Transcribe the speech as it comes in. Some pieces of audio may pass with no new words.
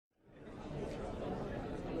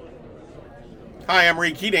Hi, I'm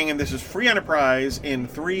Ray Keating, and this is Free Enterprise in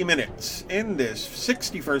 3 minutes. In this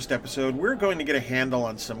 61st episode, we're going to get a handle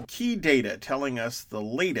on some key data telling us the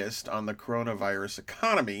latest on the coronavirus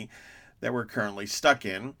economy that we're currently stuck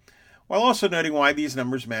in, while also noting why these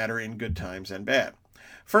numbers matter in good times and bad.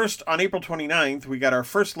 First, on April 29th, we got our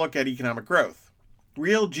first look at economic growth.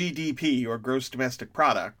 Real GDP, or gross domestic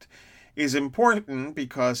product, is important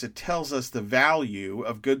because it tells us the value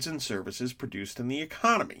of goods and services produced in the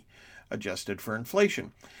economy, adjusted for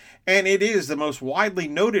inflation. And it is the most widely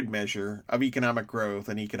noted measure of economic growth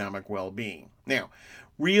and economic well-being. Now,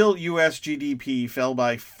 real U.S. GDP fell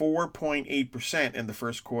by 4.8% in the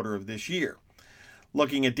first quarter of this year.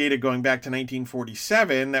 Looking at data going back to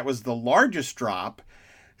 1947, that was the largest drop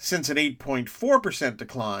since an 8.4%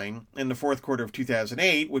 decline in the fourth quarter of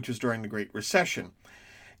 2008, which was during the Great Recession.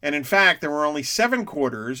 And in fact, there were only 7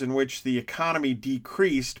 quarters in which the economy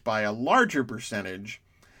decreased by a larger percentage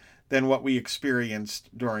than what we experienced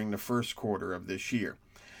during the first quarter of this year.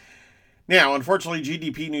 Now, unfortunately,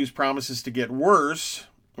 GDP news promises to get worse,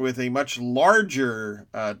 with a much larger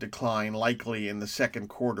decline likely in the second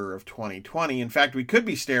quarter of 2020. In fact, we could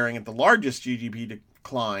be staring at the largest GDP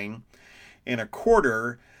decline in a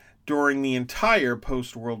quarter during the entire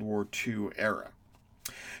post-World War II era.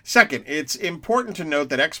 Second, it's important to note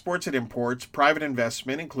that exports and imports, private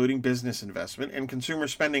investment, including business investment, and consumer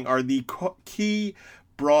spending are the key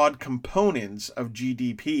broad components of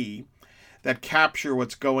GDP that capture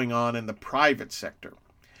what's going on in the private sector.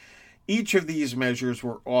 Each of these measures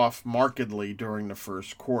were off markedly during the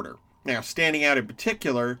first quarter. Now, standing out in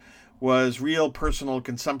particular was real personal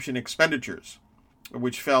consumption expenditures,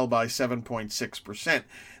 which fell by 7.6%.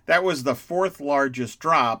 That was the fourth largest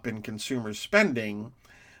drop in consumer spending,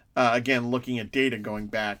 again, looking at data going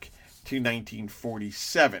back to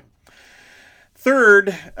 1947.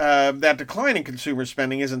 Third, that decline in consumer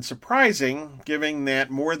spending isn't surprising, given that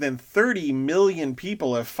more than 30 million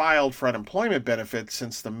people have filed for unemployment benefits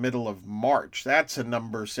since the middle of March. That's a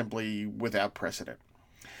number simply without precedent.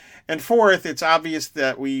 And fourth, it's obvious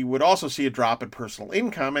that we would also see a drop in personal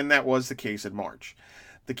income, and that was the case in March.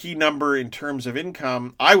 The key number in terms of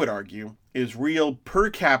income, I would argue, is real per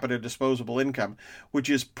capita disposable income, which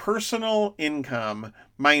is personal income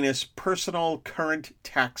minus personal current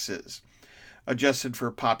taxes, adjusted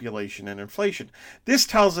for population and inflation. This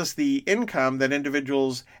tells us the income that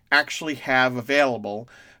individuals actually have available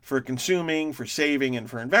for consuming, for saving, and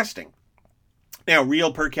for investing. Now,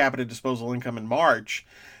 real per capita disposable income in March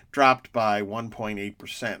dropped by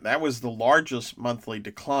 1.8%. That was the largest monthly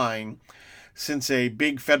decline since a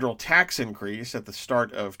big federal tax increase at the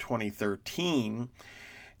start of 2013,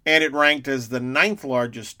 and it ranked as the 9th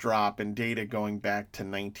largest drop in data going back to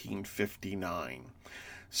 1959.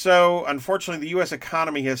 So, unfortunately, the U.S.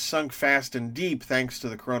 economy has sunk fast and deep thanks to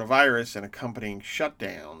the coronavirus and accompanying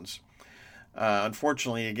shutdowns.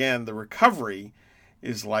 Unfortunately, again, the recovery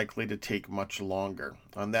is likely to take much longer.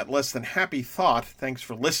 On that less than happy thought, thanks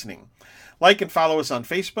for listening. Like and follow us on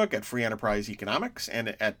Facebook at Free Enterprise Economics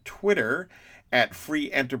and at Twitter at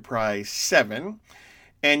Free Enterprise 7.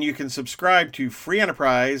 And you can subscribe to Free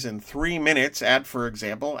Enterprise in 3 minutes at, for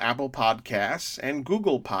example, Apple Podcasts and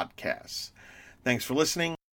Google Podcasts. Thanks for listening.